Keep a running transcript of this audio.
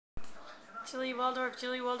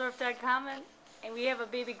JulieWaldorf.com, and we have a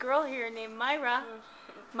baby girl here named Myra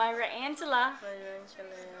Angela,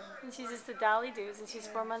 and she's just a dolly doos, and she's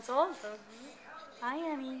 4 months old. Hi,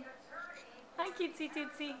 honey. Hi, Cutzie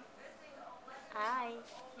Tootzie. Hi.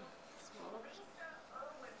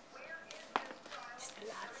 Just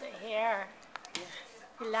lots of hair.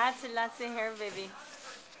 Lots and lots of hair, baby.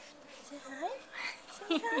 Say hi.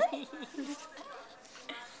 Say hi.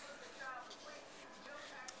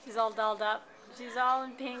 She's all dolled up. She's all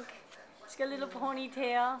in pink. She's got a little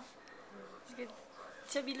ponytail. She's got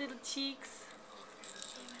chubby little cheeks.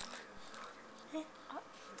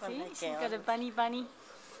 See, she's got a bunny.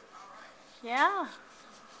 Yeah.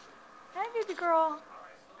 Hi, baby girl.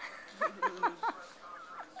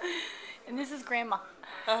 And this is Grandma.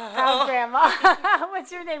 Proud Grandma.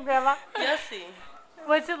 What's your name, Grandma? Josie.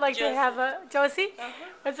 What's it like to have a Josie?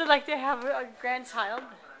 What's it like to have a grandchild?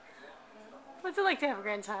 What's it like to have a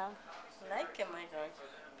grandchild? Like it, my dog,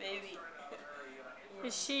 baby.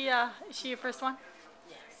 Is she your first one?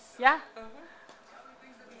 Yes. Yeah.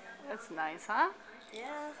 That's nice, huh?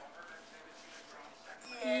 Yeah.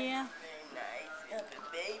 Yeah. Very nice. You have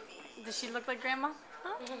a baby. Does she look like Grandma?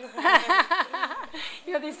 Huh?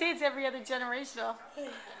 You know, they say it's every other generational.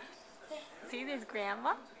 See, there's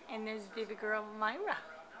Grandma, and there's baby girl Myra.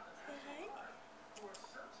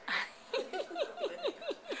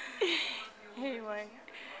 Anyway,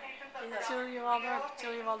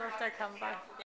 JulieWaldorf.com. Bye.